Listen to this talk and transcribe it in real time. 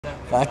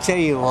But I tell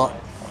you what,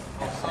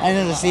 I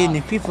know the saying,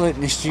 the people out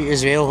in the street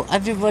as well,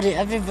 everybody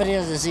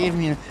is the same,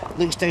 you know,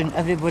 looks down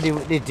everybody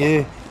what they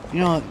do. You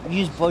know,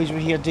 you boys were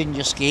here doing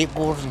your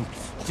skateboarding,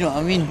 do you know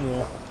what I mean?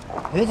 Yeah.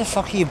 Who the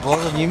fuck are you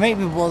bothering? You might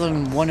be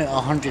bothering 1 out of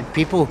 100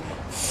 people.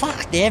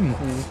 Fuck them.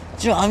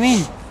 Do you know what I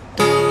mean?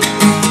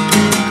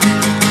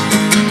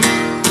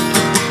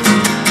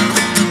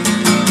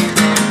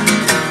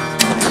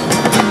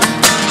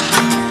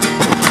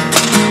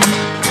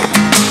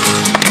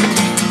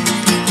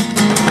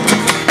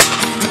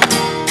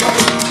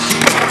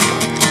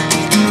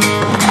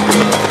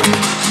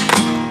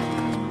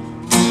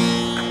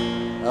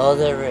 Oh,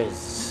 there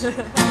is.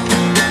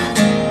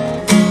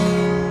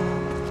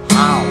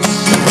 House.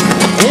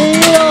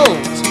 In old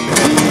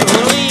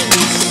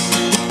Orleans.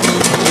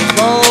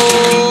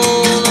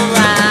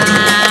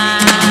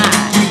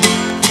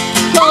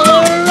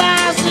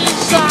 Polarizing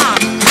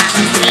sun.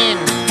 In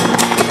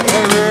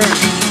the room.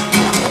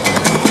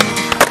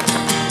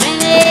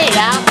 Hey,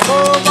 I'm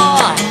poor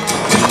boy.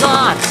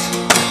 Thoughts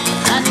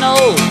I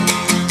know.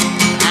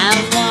 I'm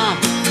one.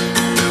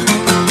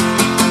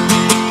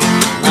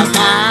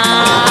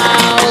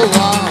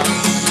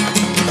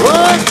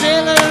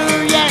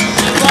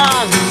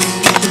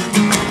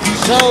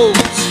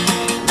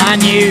 I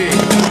knew.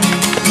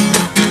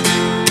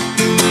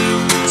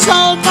 So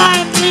my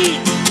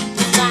feet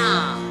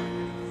down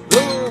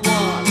who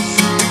was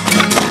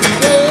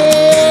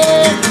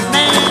good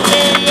man,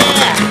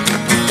 yeah,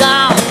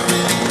 down,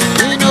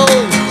 who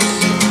knows,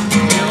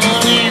 New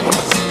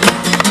Orleans,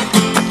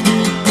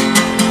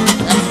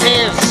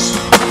 there's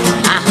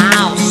a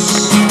house,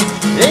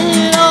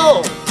 you know,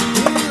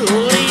 New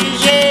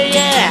Orleans,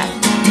 yeah,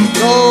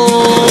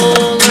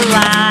 roll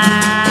around.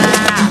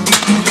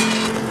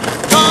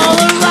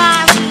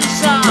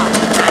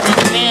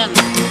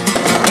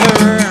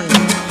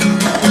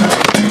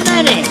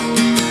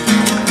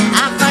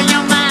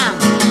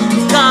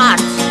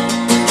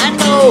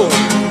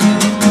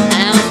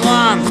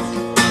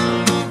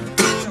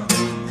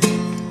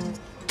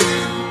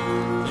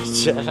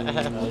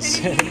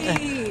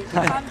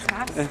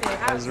 Fantastic.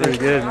 That was really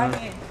good,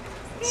 man.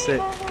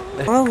 Sick.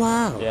 Oh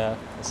wow. Yeah,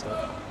 that's it.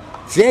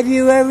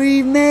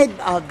 February mid.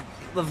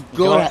 We've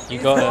got it. You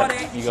got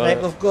it. You got right,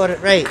 it. we've got it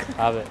right.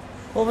 Have it.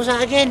 What was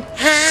that again?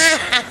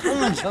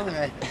 Come on, tell me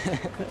right.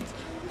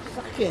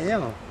 Fucking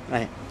hell.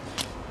 Right.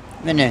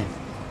 Minute.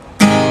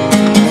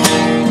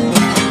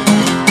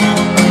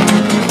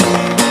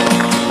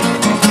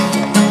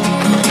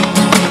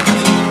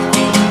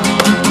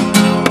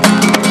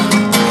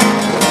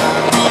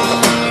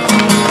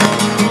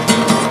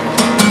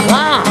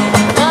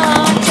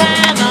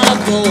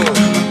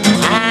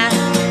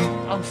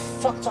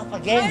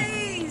 Again.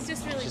 Hey, he's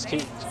just really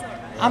keep.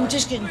 I'm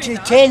just getting too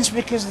tense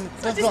because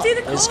they've just got. do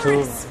the It's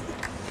chorus.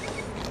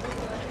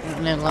 cool.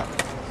 And then like,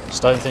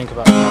 Just don't think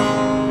about it.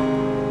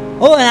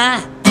 oh nah.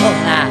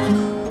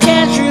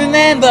 Can't you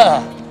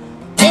remember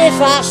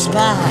if I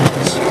smiled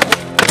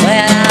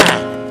when I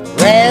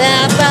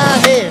read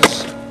about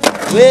his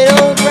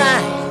widow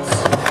bride?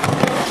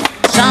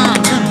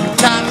 Something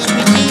touched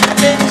me deep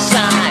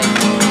inside.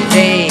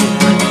 Today,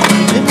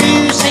 the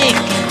music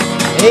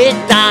it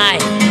died.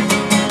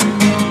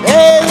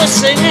 They were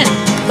singing,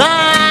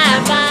 bye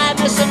bye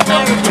Miss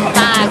American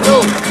Pie,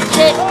 go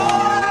shit.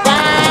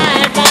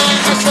 Bye bye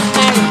Miss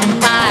American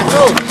Pie,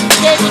 go.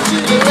 Gave it to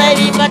the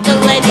lady, but the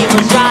lady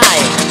was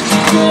right.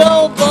 Good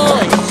old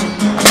boys,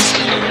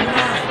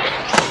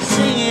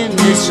 singing,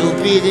 this'll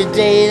be the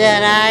day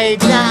that I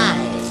die.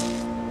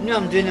 You know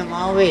I'm doing it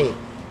my way.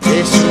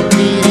 This'll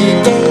be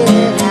the day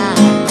that I.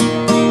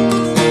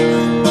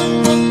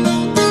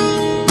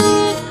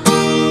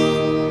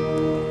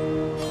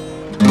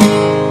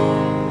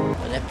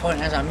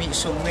 Point is, I meet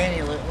so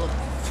many look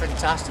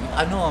fantastic.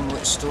 I know I'm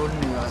like stoned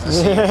now, as I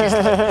say.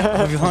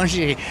 I'll be honest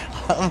with you,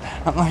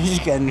 I'm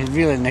just getting a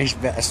really nice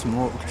bit of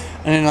smoke,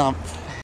 and then